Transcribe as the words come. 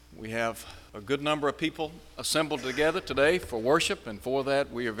We have a good number of people assembled together today for worship, and for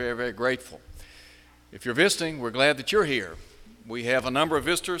that we are very, very grateful. If you're visiting, we're glad that you're here. We have a number of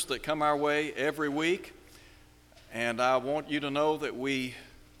visitors that come our way every week, and I want you to know that we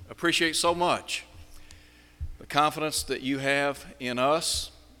appreciate so much the confidence that you have in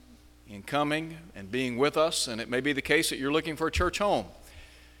us, in coming and being with us, and it may be the case that you're looking for a church home.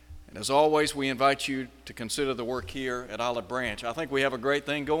 And as always, we invite you to consider the work here at Olive Branch. I think we have a great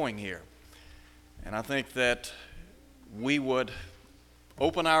thing going here. And I think that we would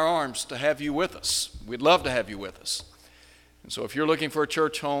open our arms to have you with us. We'd love to have you with us. And so if you're looking for a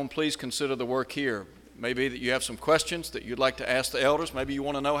church home, please consider the work here. Maybe that you have some questions that you'd like to ask the elders. Maybe you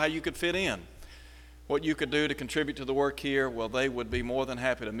want to know how you could fit in, what you could do to contribute to the work here. Well, they would be more than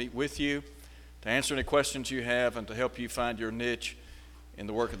happy to meet with you, to answer any questions you have, and to help you find your niche in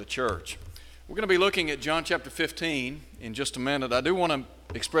the work of the church. We're going to be looking at John chapter 15 in just a minute. I do want to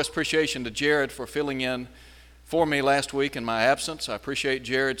express appreciation to Jared for filling in for me last week in my absence. I appreciate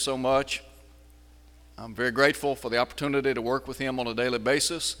Jared so much. I'm very grateful for the opportunity to work with him on a daily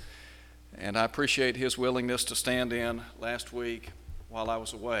basis, and I appreciate his willingness to stand in last week while I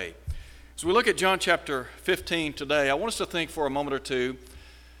was away. As we look at John chapter 15 today, I want us to think for a moment or two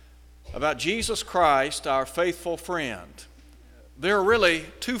about Jesus Christ, our faithful friend. There are really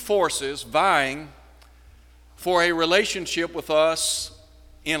two forces vying for a relationship with us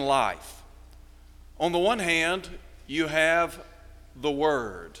in life. On the one hand, you have the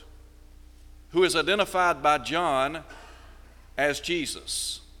Word, who is identified by John as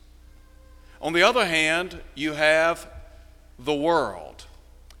Jesus. On the other hand, you have the world,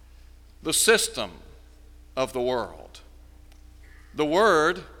 the system of the world. The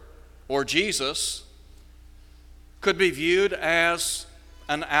Word, or Jesus, could be viewed as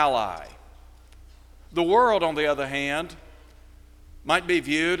an ally. The world, on the other hand, might be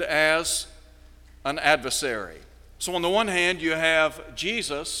viewed as an adversary. So on the one hand, you have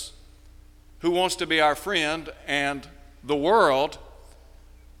Jesus, who wants to be our friend, and the world,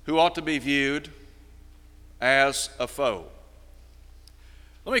 who ought to be viewed as a foe.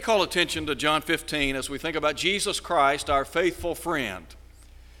 Let me call attention to John 15 as we think about Jesus Christ, our faithful friend.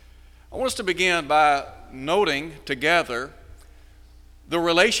 I want us to begin by noting together the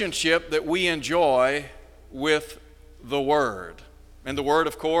relationship that we enjoy with the Word. And the Word,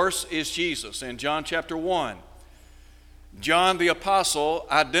 of course, is Jesus. In John chapter 1, John the Apostle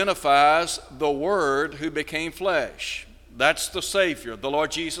identifies the Word who became flesh. That's the Savior, the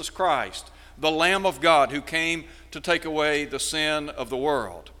Lord Jesus Christ, the Lamb of God who came to take away the sin of the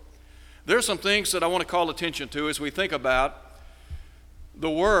world. There are some things that I want to call attention to as we think about the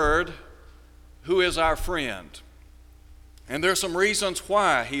Word who is our friend. And there are some reasons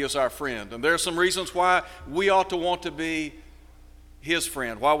why He is our friend. And there are some reasons why we ought to want to be His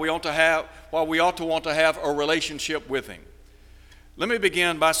friend, why we ought to want to have a relationship with Him. Let me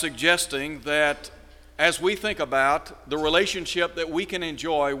begin by suggesting that as we think about the relationship that we can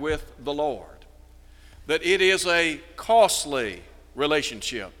enjoy with the Lord, that it is a costly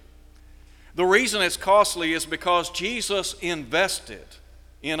relationship. The reason it's costly is because Jesus invested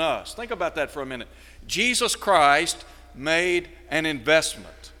in us. Think about that for a minute. Jesus Christ made an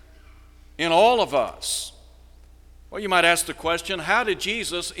investment in all of us. Well, you might ask the question, how did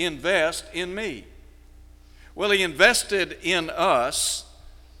Jesus invest in me? Well, He invested in us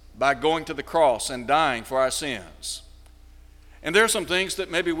by going to the cross and dying for our sins. And there are some things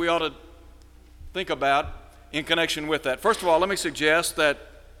that maybe we ought to think about in connection with that. First of all, let me suggest that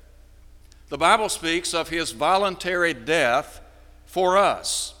the Bible speaks of His voluntary death for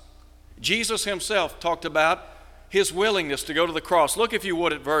us. Jesus Himself talked about His willingness to go to the cross. Look, if you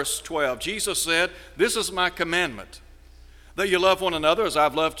would, at verse 12. Jesus said, "This is my commandment, that you love one another as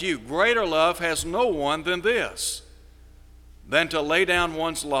I've loved you. Greater love has no one than this, than to lay down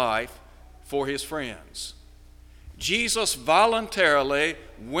one's life for his friends." Jesus voluntarily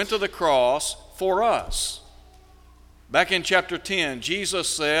went to the cross for us. Back in chapter 10, Jesus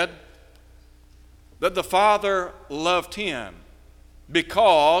said that the Father loved Him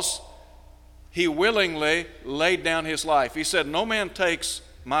because He willingly laid down His life. He said, "No man takes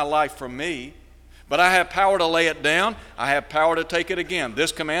my life from me, but I have power to lay it down. I have power to take it again.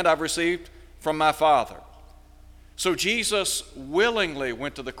 This command I've received from my Father." So Jesus willingly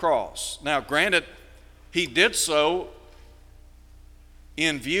went to the cross. Now, granted, He did so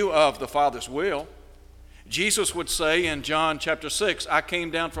in view of the Father's will. Jesus would say in John chapter 6, "I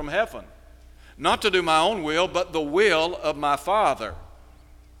came down from heaven, not to do my own will, but the will of my Father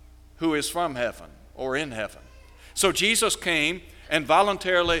who is from heaven," or in heaven. So Jesus came and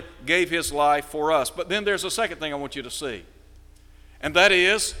voluntarily gave His life for us. But then there's a second thing I want you to see. And that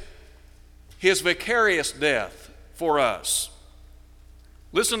is his vicarious death for us.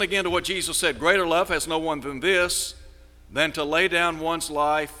 Listen again to what Jesus said. Greater love has no one than this, than to lay down one's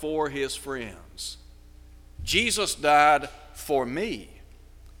life for his friends. Jesus died for me.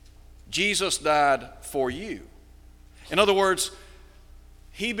 Jesus died for you. In other words,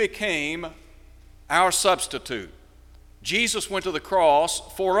 he became our substitute. Jesus went to the cross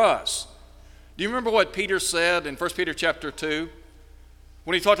for us. Do you remember what Peter said in 1 Peter chapter 2?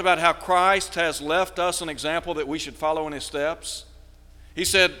 When he talked about how Christ has left us an example that we should follow in his steps? He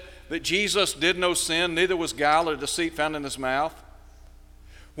said that Jesus did no sin, neither was guile or deceit found in his mouth.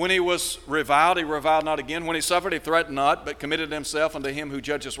 When he was reviled, he reviled not again. When he suffered, he threatened not, but committed himself unto him who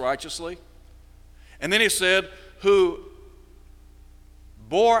judges righteously. And then he said, who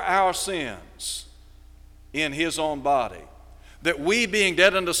bore our sins in his own body, that we, being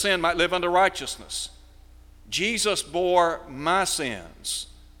dead unto sin, might live unto righteousness. Jesus bore my sins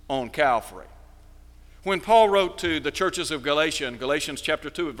on Calvary. When Paul wrote to the churches of Galatia in Galatians chapter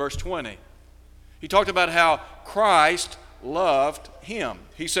 2 verse 20, he talked about how Christ loved him.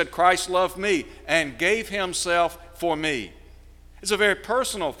 He said, Christ loved me and gave himself for me. It's a very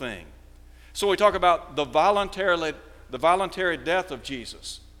personal thing. So we talk about the voluntary death of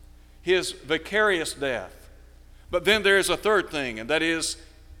Jesus, his vicarious death. But then there is a third thing, and that is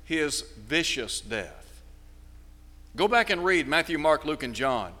his vicious death. Go back and read Matthew, Mark, Luke, and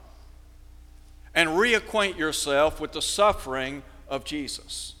John, and reacquaint yourself with the suffering of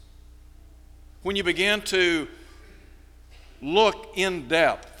Jesus. When you begin to look in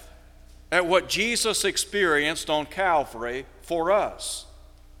depth at what Jesus experienced on Calvary for us.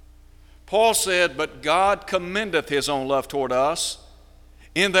 Paul said, but God commendeth his own love toward us,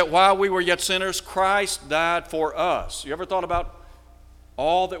 in that while we were yet sinners, Christ died for us. You ever thought about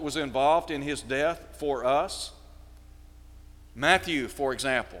all that was involved in his death for us? Matthew, for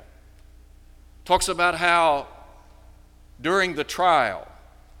example, talks about how during the trial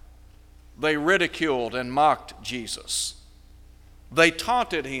they ridiculed and mocked Jesus. They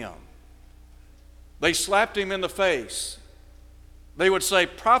taunted him. They slapped him in the face. They would say,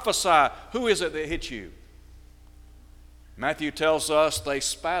 prophesy, who is it that hit you? Matthew tells us they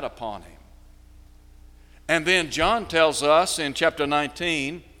spat upon him. And then John tells us in chapter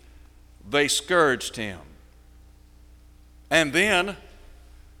 19, they scourged him. And then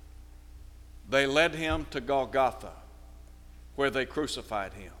they led him to Golgotha, where they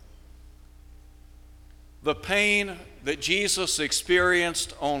crucified him. The pain that Jesus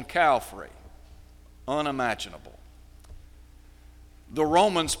experienced on Calvary, unimaginable. The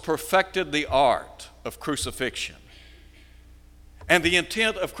Romans perfected the art of crucifixion. And the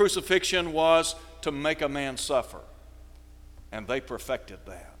intent of crucifixion was to make a man suffer. And they perfected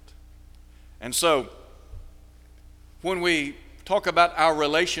that. And so, when we talk about our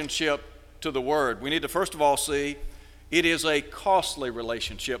relationship to the Word, we need to first of all see it is a costly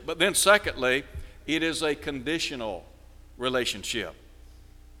relationship. But then secondly, it is a conditional relationship.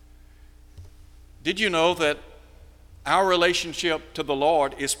 Did you know that our relationship to the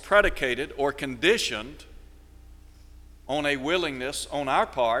Lord is predicated or conditioned on a willingness on our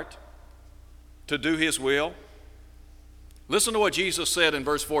part to do his will? Listen to what Jesus said in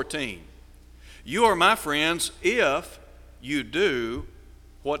verse 14. You are my friends if you do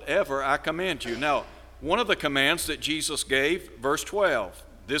whatever I command you. Now, one of the commands that Jesus gave, verse 12,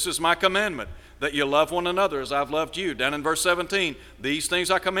 this is my commandment, that you love one another as I've loved you. Down in verse 17, these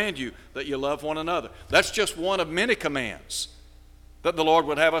things I command you, that you love one another. That's just one of many commands that the Lord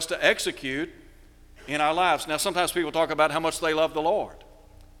would have us to execute in our lives. Now, sometimes people talk about how much they love the Lord.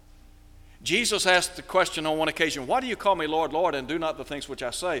 Jesus asked the question on one occasion, why do you call me Lord, Lord, and do not the things which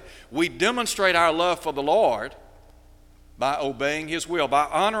I say? We demonstrate our love for the Lord by obeying his will, by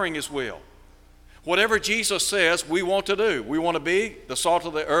honoring his will. Whatever Jesus says, we want to do. We want to be the salt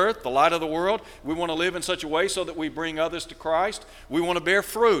of the earth, the light of the world. We want to live in such a way so that we bring others to Christ. We want to bear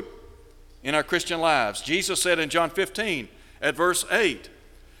fruit in our Christian lives. Jesus said in John 15 at verse 8,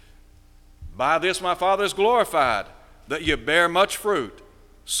 by this my Father is glorified, that you bear much fruit,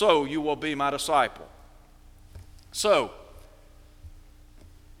 so you will be my disciple. So,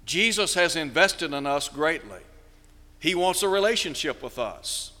 Jesus has invested in us greatly. He wants a relationship with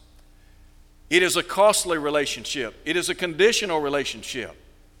us. It is a costly relationship. It is a conditional relationship.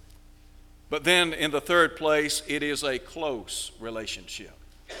 But then in the third place, it is a close relationship.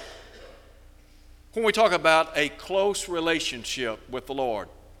 When we talk about a close relationship with the Lord,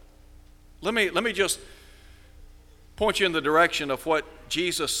 let me just point you in the direction of what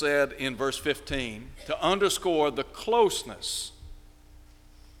Jesus said in verse 15 to underscore the closeness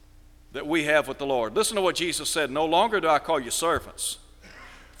that we have with the Lord. Listen to what Jesus said, no longer do I call you servants,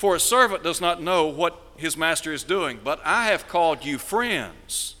 For a servant does not know what his master is doing, but I have called you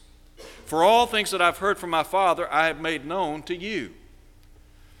friends. For all things that I've heard from my Father, I have made known to you.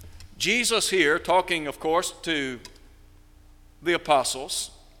 Jesus here, talking, of course, to the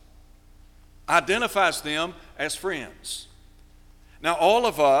apostles, identifies them as friends. Now, all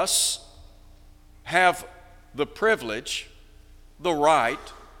of us have the privilege, the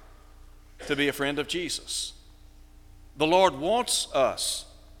right, to be a friend of Jesus. The Lord wants us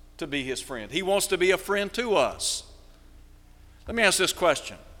to be his friend. He wants to be a friend to us. Let me ask this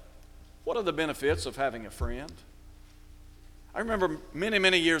question. What are the benefits of having a friend? I remember many,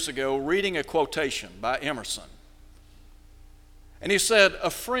 many years ago reading a quotation by Emerson. And he said, "A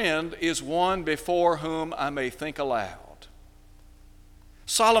friend is one before whom I may think aloud."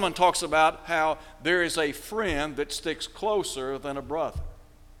 Solomon talks about how there is a friend that sticks closer than a brother.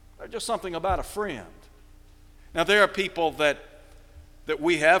 There's just something about a friend. Now, there are people that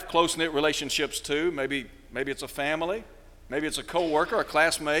we have close-knit relationships to. Maybe it's a family, maybe it's a co-worker, a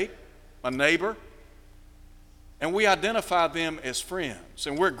classmate, a neighbor. And we identify them as friends,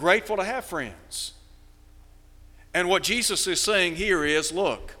 and we're grateful to have friends. And what Jesus is saying here is,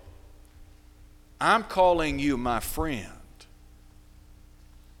 look, I'm calling you my friend.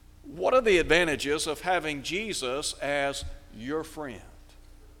 What are the advantages of having Jesus as your friend?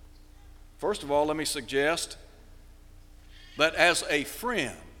 First of all, let me suggest that as a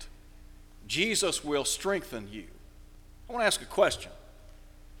friend, Jesus will strengthen you. I want to ask a question.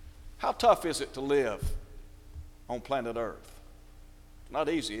 How tough is it to live on planet Earth? Not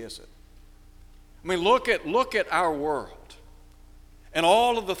easy, is it? I mean, look at our world and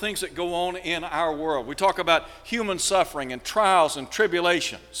all of the things that go on in our world. We talk about human suffering and trials and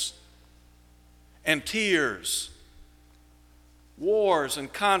tribulations and tears, wars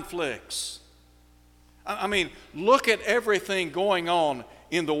and conflicts. I mean, look at everything going on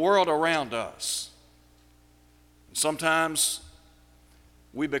in the world around us. Sometimes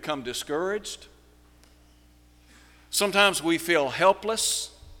we become discouraged. Sometimes we feel helpless,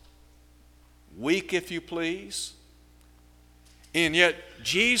 weak, if you please. And yet,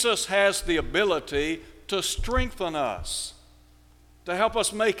 Jesus has the ability to strengthen us, to help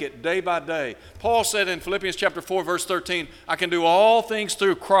us make it day by day. Paul said in Philippians chapter 4, verse 13, I can do all things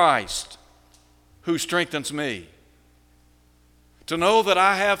through Christ who strengthens me. To know that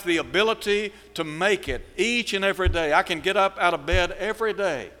I have the ability to make it each and every day. I can get up out of bed every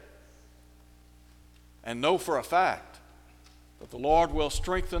day and know for a fact that the Lord will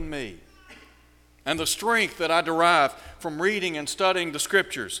strengthen me. And the strength that I derive from reading and studying the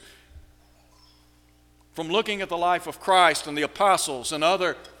Scriptures, from looking at the life of Christ and the apostles and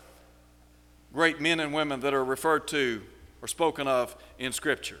other great men and women that are referred to or spoken of in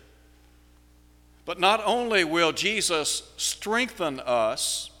Scripture. But not only will Jesus strengthen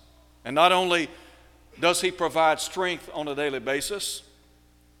us, and not only does he provide strength on a daily basis,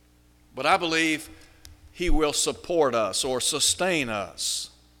 but I believe he will support us or sustain us.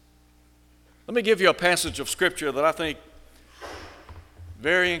 Let me give you a passage of Scripture that I think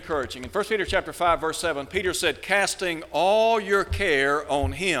very encouraging. In 1 Peter chapter 5, verse 7, Peter said, casting all your care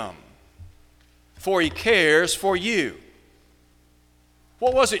on him, for he cares for you.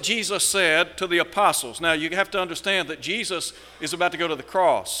 What was it Jesus said to the apostles? Now, you have to understand that Jesus is about to go to the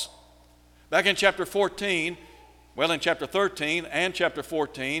cross. Back in chapter 14, in chapter 13 and chapter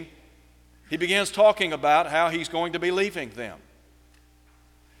 14, he begins talking about how he's going to be leaving them.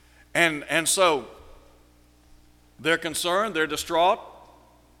 And so, they're concerned, they're distraught.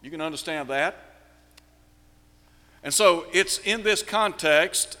 You can understand that. And so, it's in this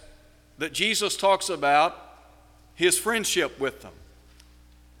context that Jesus talks about his friendship with them,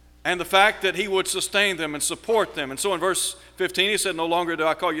 and the fact that he would sustain them and support them. And so in verse 15 he said, no longer do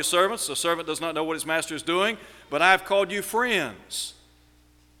I call you servants. The servant does not know what his master is doing, but I have called you friends.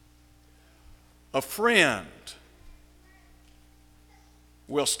 A friend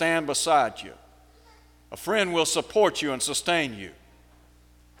will stand beside you. A friend will support you and sustain you.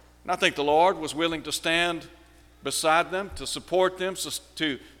 And I think the Lord was willing to stand beside them, to support them,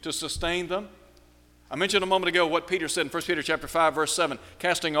 to sustain them. I mentioned a moment ago what Peter said in 1 Peter chapter 5, verse 7,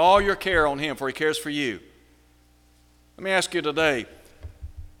 casting all your care on him, for he cares for you. Let me ask you today,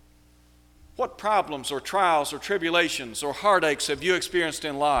 what problems or trials or tribulations or heartaches have you experienced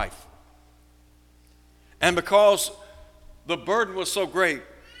in life? And because the burden was so great,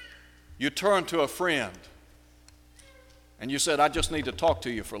 you turned to a friend and you said, I just need to talk to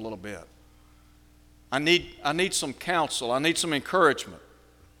you for a little bit. I need some counsel. I need some encouragement.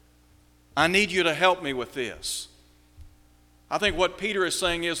 I need you to help me with this. I think what Peter is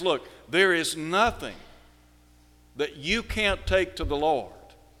saying is, look, there is nothing that you can't take to the Lord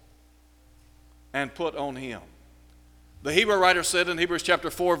and put on him. The Hebrew writer said in Hebrews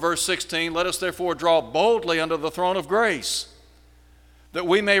chapter 4, verse 16, "Let us therefore draw boldly unto the throne of grace, that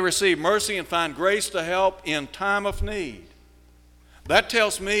we may receive mercy and find grace to help in time of need." That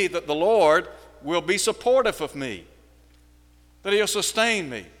tells me that the Lord will be supportive of me, that He'll sustain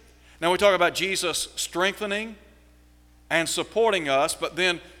me. Now we talk about Jesus strengthening and supporting us, but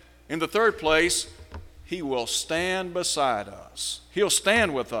then in the third place, He will stand beside us. He'll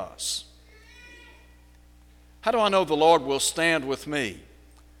stand with us. How do I know the Lord will stand with me?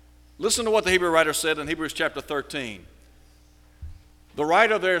 Listen to what the Hebrew writer said in Hebrews chapter 13. The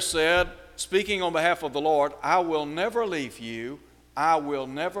writer there said, speaking on behalf of the Lord, "I will never leave you, I will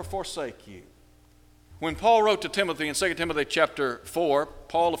never forsake you." When Paul wrote to Timothy in 2 Timothy chapter 4,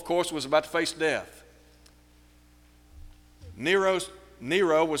 Paul, of course, was about to face death.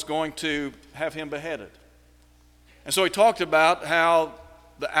 Nero was going to have him beheaded. And so he talked about how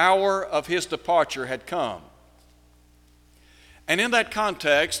the hour of his departure had come. And in that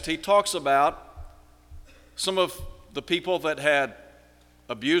context, he talks about some of the people that had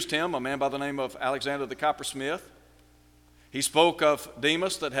abused him, a man by the name of Alexander the coppersmith. He spoke of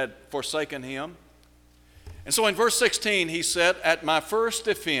Demas that had forsaken him. And so in verse 16 he said, "At my first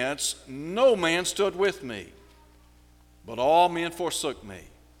defense no man stood with me, but all men forsook me.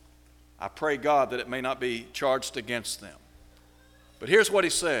 I pray God that it may not be charged against them." But here's what he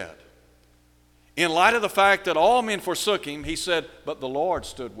said. In light of the fact that all men forsook him, he said, "But the Lord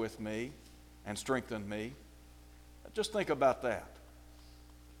stood with me and strengthened me." Just think about that.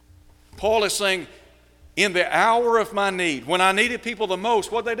 Paul is saying, in the hour of my need, when I needed people the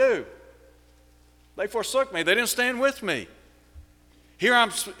most, what'd they do? They forsook me. They didn't stand with me. Here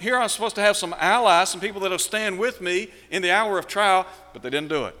I'm supposed to have some allies, some people that will stand with me in the hour of trial, but they didn't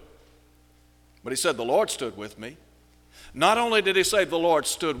do it. But he said, "The Lord stood with me." Not only did he say the Lord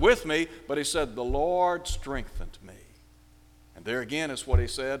stood with me, but he said the Lord strengthened me. And there again is what he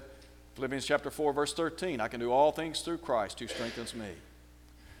said, Philippians chapter 4, verse 13, "I can do all things through Christ who strengthens me."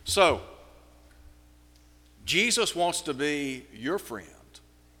 So, Jesus wants to be your friend.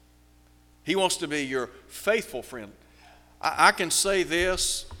 He wants to be your faithful friend. I can say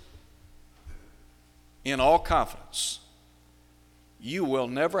this in all confidence. You will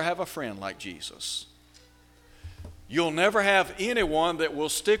never have a friend like Jesus. You'll never have anyone that will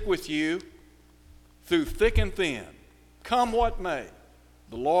stick with you through thick and thin. Come what may,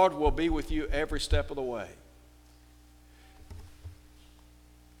 the Lord will be with you every step of the way.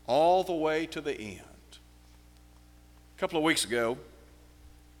 All the way to the end. A couple of weeks ago,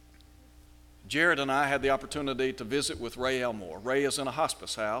 Jared and I had the opportunity to visit with Ray Elmore. Ray is in a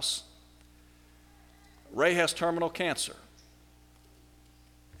hospice house. Ray has terminal cancer.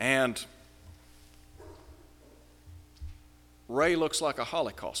 And Ray looks like a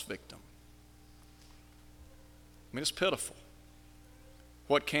Holocaust victim. I mean, it's pitiful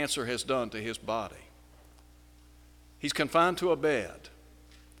what cancer has done to his body. He's confined to a bed.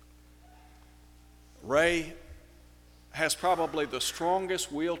 Ray has probably the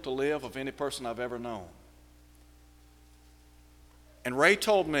strongest will to live of any person I've ever known. And Ray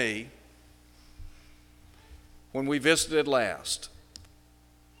told me when we visited last,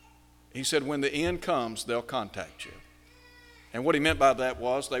 he said, when the end comes, they'll contact you. And what he meant by that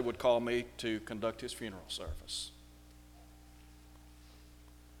was they would call me to conduct his funeral service.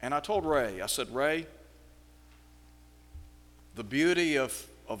 And I told Ray, I said, "Ray, the beauty of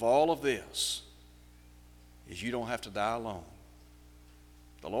all of this is you don't have to die alone.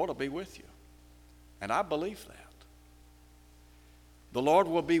 The Lord will be with you." And I believe that. The Lord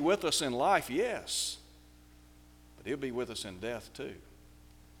will be with us in life, yes, but He'll be with us in death too.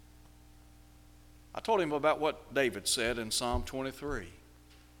 I told him about what David said in Psalm 23.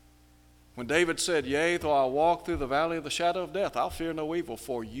 When David said, "Yea, though I walk through the valley of the shadow of death, I'll fear no evil,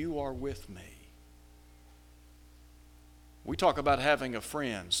 for you are with me." We talk about having a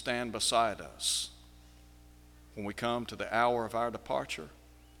friend stand beside us when we come to the hour of our departure.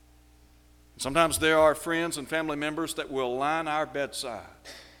 Sometimes there are friends and family members that will line our bedside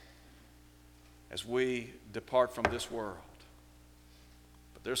as we depart from this world.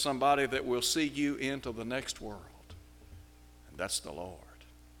 But there's somebody that will see you into the next world, and that's the Lord.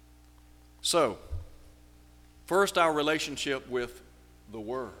 So, first, our relationship with the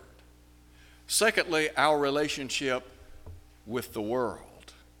Word. Secondly, our relationship with the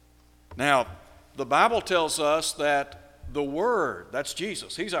world. Now, the Bible tells us that the Word, that's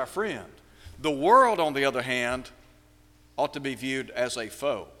Jesus, He's our friend. The world, on the other hand, ought to be viewed as a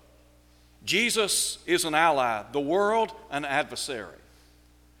foe. Jesus is an ally, the world an adversary.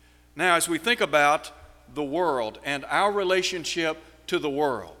 Now, as we think about the world and our relationship to the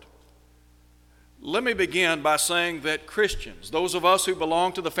world, Let me begin by saying that Christians, those of us who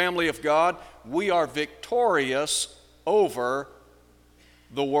belong to the family of God, we are victorious over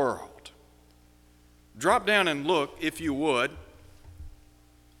the world. Drop down and look, if you would,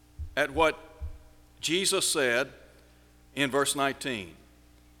 at what Jesus said in verse 19.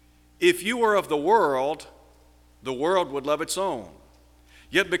 If you were of the world would love its own.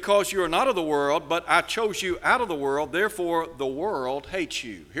 Yet because you are not of the world, but I chose you out of the world, therefore the world hates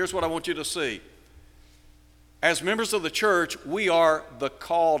you. Here's what I want you to see. As members of the church, we are the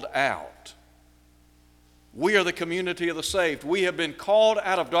called out. We are the community of the saved. We have been called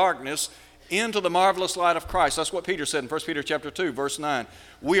out of darkness into the marvelous light of Christ. That's what Peter said in 1 Peter chapter 2, verse 9.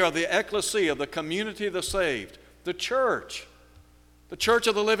 We are the ecclesia, the community of the saved, the church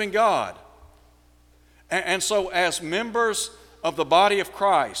of the living God. And so as members of the body of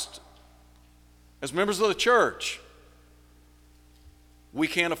Christ, as members of the church, we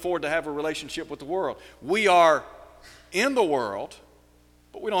can't afford to have a relationship with the world. We are in the world,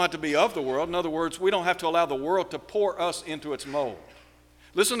 but we don't have to be of the world. In other words, we don't have to allow the world to pour us into its mold.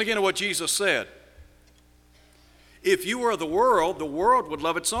 Listen again to what Jesus said. If you were of the world would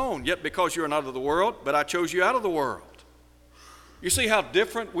love its own. Yet because you are not of the world, but I chose you out of the world. You see how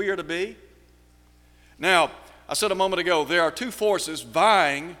different we are to be? Now, I said a moment ago, there are two forces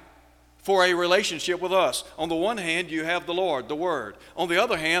vying for a relationship with us. On the one hand, you have the Lord, the Word. On the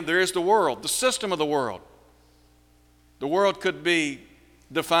other hand, there is the world, the system of the world. The world could be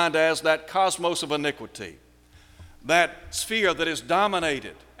defined as that cosmos of iniquity, that sphere that is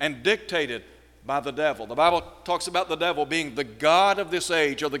dominated and dictated by the devil. The Bible talks about the devil being the god of this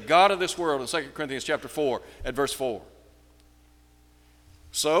age or the god of this world in 2 Corinthians chapter 4 at verse 4.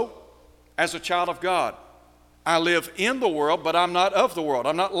 So, as a child of God, I live in the world, but I'm not of the world.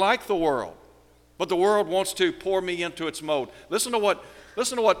 I'm not like the world. But the world wants to pour me into its mold. Listen to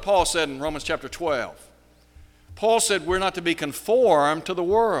what Paul said in Romans chapter 12. Paul said we're not to be conformed to the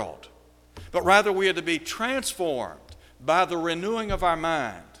world, but rather we are to be transformed by the renewing of our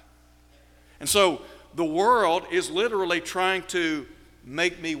mind. And so the world is literally trying to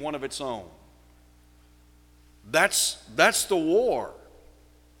make me one of its own. That's the war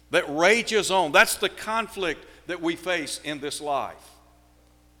that rages on. That's the conflict that we face in this life.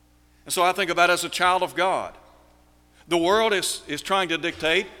 And so I think about it as a child of God. The world is trying to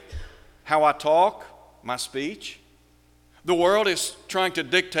dictate how I talk, my speech. The world is trying to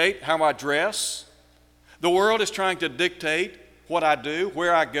dictate how I dress. The world is trying to dictate what I do,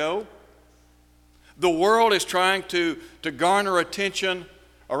 where I go. The world is trying to garner attention,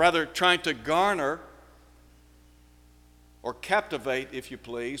 or rather trying to garner or captivate, if you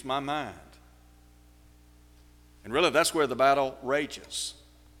please, my mind. And really, that's where the battle rages,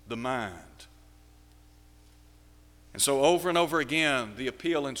 the mind. And so over and over again, the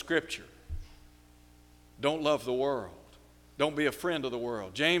appeal in Scripture, don't love the world. Don't be a friend of the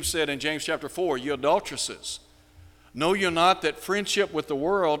world. James said in James chapter 4, you adulteresses, know you not that friendship with the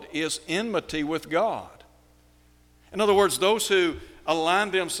world is enmity with God? In other words, those who align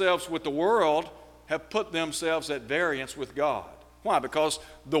themselves with the world have put themselves at variance with God. Why? Because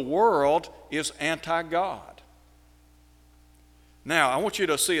the world is anti-God. Now, I want you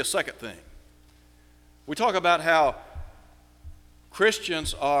to see a second thing. We talk about how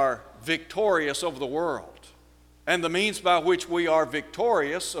Christians are victorious over the world. And the means by which we are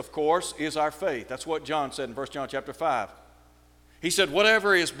victorious, of course, is our faith. That's what John said in 1 John chapter 5. He said,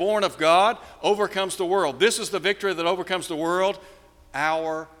 whatever is born of God overcomes the world. This is the victory that overcomes the world,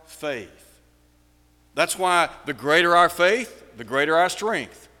 our faith. That's why the greater our faith, the greater our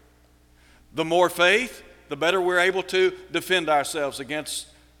strength. The more faith, the better we're able to defend ourselves against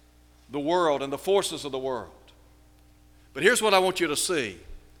the world and the forces of the world. But here's what I want you to see.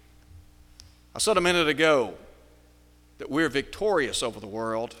 I said a minute ago that we're victorious over the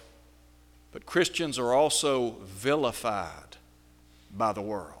world, but Christians are also vilified by the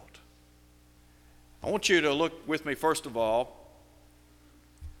world. I want you to look with me, first of all,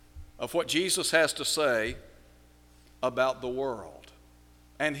 of what Jesus has to say about the world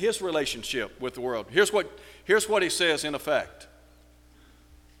and his relationship with the world. Here's what he says in effect.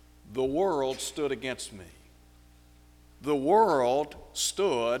 The world stood against me. The world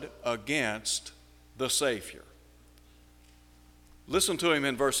stood against the Savior. Listen to him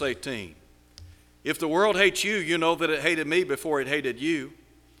in verse 18. If the world hates you, you know that it hated me before it hated you.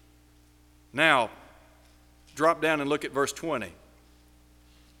 Now, drop down and look at verse 20.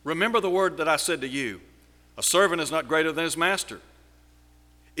 Remember the word that I said to you, a servant is not greater than his master.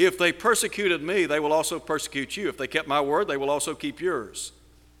 If they persecuted me, they will also persecute you. If they kept my word, they will also keep yours.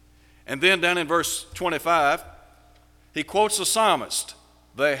 And then down in verse 25, he quotes the psalmist.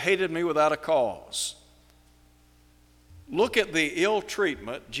 They hated me without a cause. Look at the ill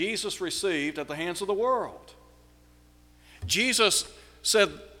treatment Jesus received at the hands of the world. Jesus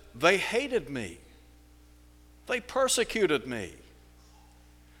said, they hated me. They persecuted me.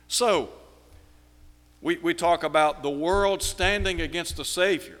 So, we talk about the world standing against the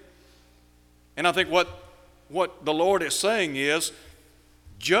Savior. And I think what the Lord is saying is,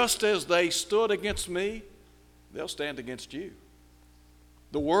 just as they stood against me, they'll stand against you.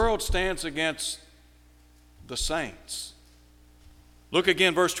 The world stands against the saints. Look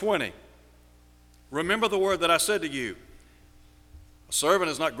again, verse 20. Remember the word that I said to you. A servant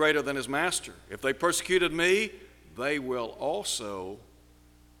is not greater than his master. If they persecuted me, they will also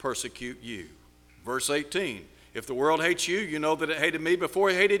persecute you. Verse 18. If the world hates you, you know that it hated me before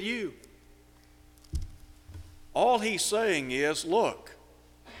it hated you. All he's saying is, look,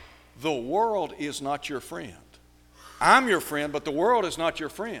 the world is not your friend. I'm your friend, but the world is not your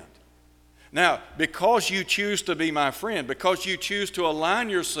friend. Now, because you choose to be my friend, because you choose to align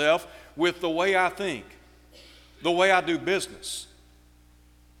yourself with the way I think, the way I do business,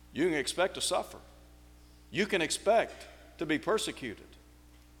 you can expect to suffer. You can expect to be persecuted.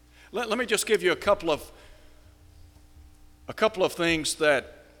 Let me just give you a couple of things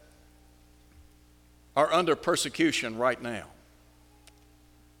that are under persecution right now.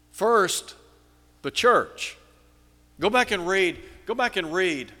 First, the church. Go back and read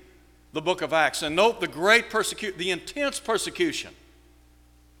the book of Acts and note the intense persecution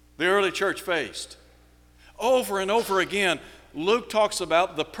the early church faced. Over and over again, Luke talks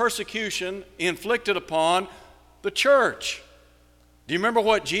about the persecution inflicted upon the church. Do you remember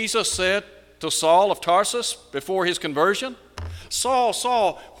what Jesus said to Saul of Tarsus before his conversion? Saul,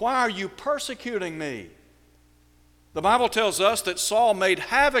 Saul, why are you persecuting me? The Bible tells us that Saul made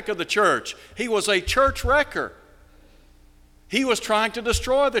havoc of the church. He was a church wrecker. He was trying to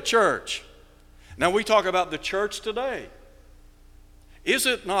destroy the church. Now we talk about the church today. Is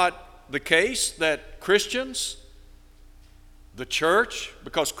it not the case that Christians, the church,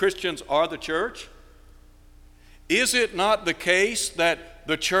 because Christians are the church, is it not the case that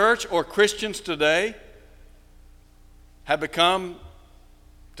the church or Christians today have become,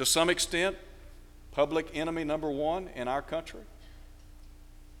 to some extent, public enemy number one in our country?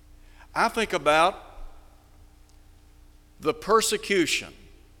 I think about the persecution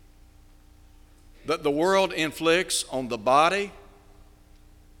that the world inflicts on the body,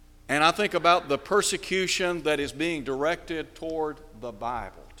 and I think about the persecution that is being directed toward the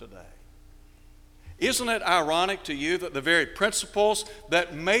Bible today. Isn't it ironic to you that the very principles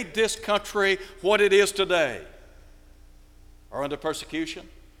that made this country what it is today are under persecution?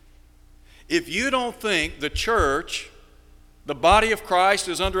 If you don't think the church, the body of Christ,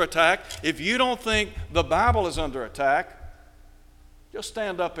 is under attack, if you don't think the Bible is under attack, just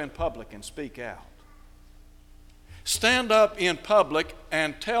stand up in public and speak out. Stand up in public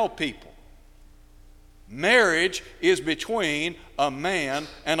and tell people marriage is between a man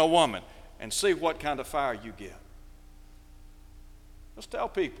and a woman, and see what kind of fire you get. Just tell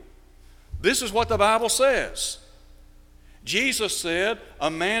people. This is what the Bible says. Jesus said, a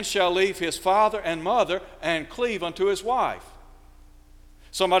man shall leave his father and mother and cleave unto his wife.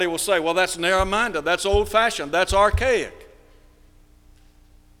 Somebody will say, well, that's narrow-minded, that's old-fashioned, that's archaic.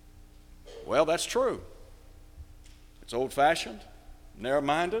 Well, that's true. It's old-fashioned,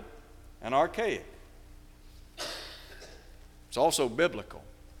 narrow-minded, and archaic. It's also biblical.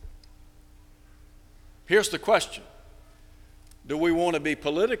 Here's the question. Do we want to be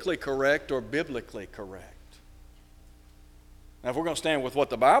politically correct or biblically correct? Now, if we're going to stand with what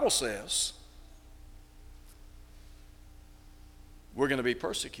the Bible says, we're going to be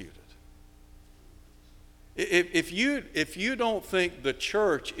persecuted. If you don't think the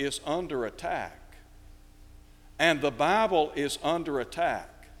church is under attack and the Bible is under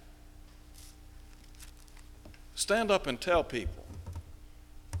attack, stand up and tell people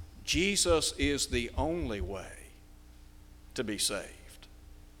Jesus is the only way to be saved.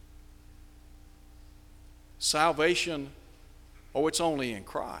 Salvation, it's only in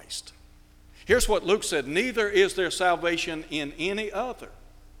Christ. Here's what Luke said, neither is there salvation in any other.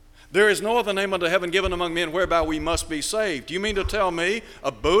 There is no other name under heaven given among men whereby we must be saved. Do you mean to tell me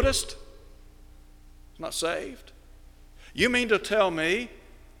a Buddhist is not saved? You mean to tell me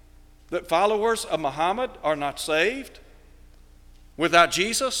that followers of Muhammad are not saved without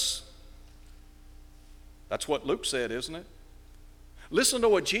Jesus? That's what Luke said, isn't it? Listen to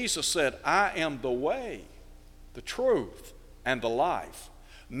what Jesus said, I am the way, the truth, and the life.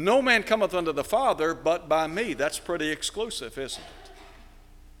 No man cometh unto the Father but by me. That's pretty exclusive, isn't it?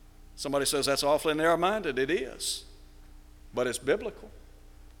 Somebody says that's awfully narrow-minded. It is. But it's biblical.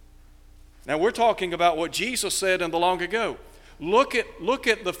 Now we're talking about what Jesus said in the long ago. Look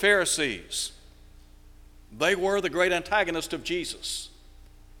at the Pharisees. They were the great antagonists of Jesus.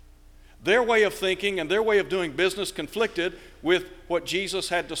 Their way of thinking and their way of doing business conflicted with what Jesus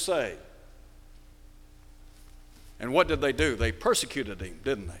had to say. And what did they do? They persecuted him,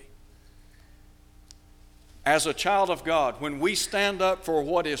 didn't they? As a child of God, when we stand up for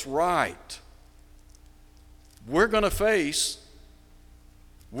what is right, we're going to face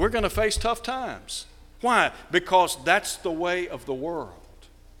tough times. Why? Because that's the way of the world.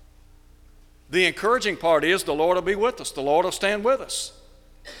 The encouraging part is the Lord will be with us. The Lord will stand with us.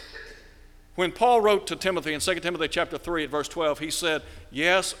 When Paul wrote to Timothy in 2 Timothy chapter 3 at verse 12, he said,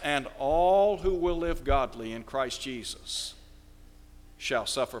 yes, and all who will live godly in Christ Jesus shall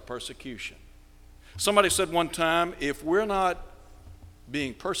suffer persecution. Somebody said one time, if we're not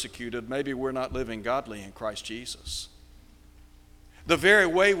being persecuted, maybe we're not living godly in Christ Jesus. The very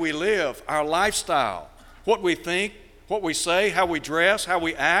way we live, our lifestyle, what we think, what we say, how we dress, how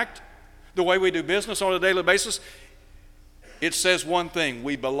we act, the way we do business on a daily basis, it says one thing: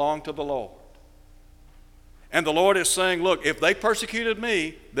 we belong to the Lord. And the Lord is saying, look, if they persecuted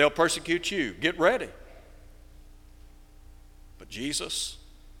me, they'll persecute you. Get ready. But Jesus,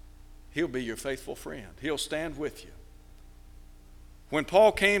 He'll be your faithful friend. He'll stand with you. When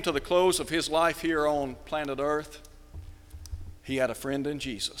Paul came to the close of his life here on planet Earth, he had a friend in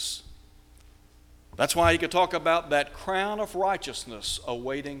Jesus. That's why he could talk about that crown of righteousness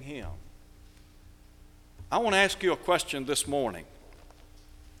awaiting him. I want to ask you a question this morning.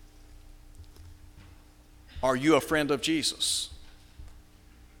 Are you a friend of Jesus?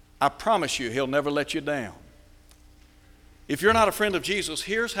 I promise you, He'll never let you down. If you're not a friend of Jesus,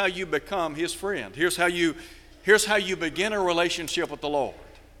 here's how you become His friend. Here's how you begin a relationship with the Lord.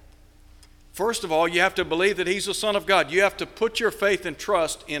 First of all, you have to believe that He's the Son of God. You have to put your faith and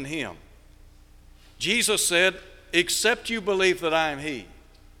trust in Him. Jesus said, except you believe that I am He,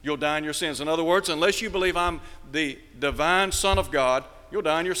 you'll die in your sins. In other words, unless you believe I'm the divine Son of God, you'll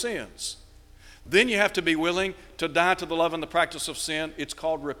die in your sins. Then you have to be willing to die to the love and the practice of sin. It's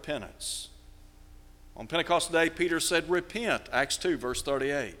called repentance. On Pentecost Day, Peter said, repent, Acts 2, verse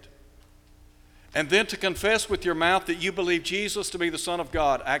 38. And then to confess with your mouth that you believe Jesus to be the Son of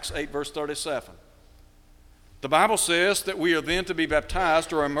God, Acts 8, verse 37. The Bible says that we are then to be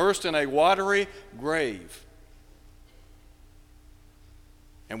baptized or immersed in a watery grave.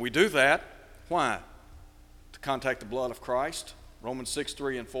 And we do that, why? To contact the blood of Christ, Romans 6,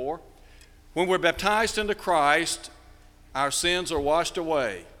 3 and 4. When we're baptized into Christ, our sins are washed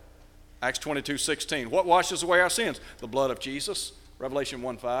away, Acts 22, 16. What washes away our sins? The blood of Jesus, Revelation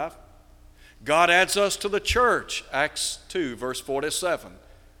 1, 5. God adds us to the church, Acts 2, verse 47.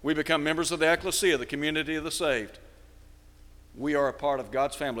 We become members of the ecclesia, the community of the saved. We are a part of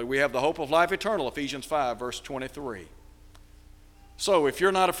God's family. We have the hope of life eternal, Ephesians 5, verse 23. So if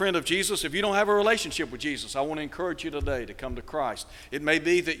you're not a friend of Jesus, if you don't have a relationship with Jesus, I want to encourage you today to come to Christ. It may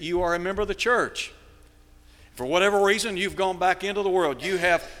be that you are a member of the church. For whatever reason, you've gone back into the world. You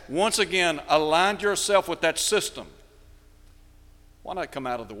have once again aligned yourself with that system. Why not come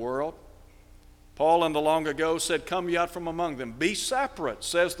out of the world? Paul in the long ago said, come ye out from among them. Be separate,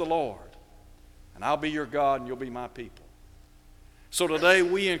 says the Lord. And I'll be your God and you'll be my people. So today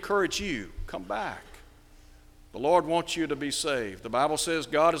we encourage you, come back. The Lord wants you to be saved. The Bible says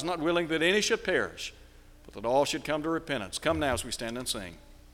God is not willing that any should perish, but that all should come to repentance. Come now as we stand and sing.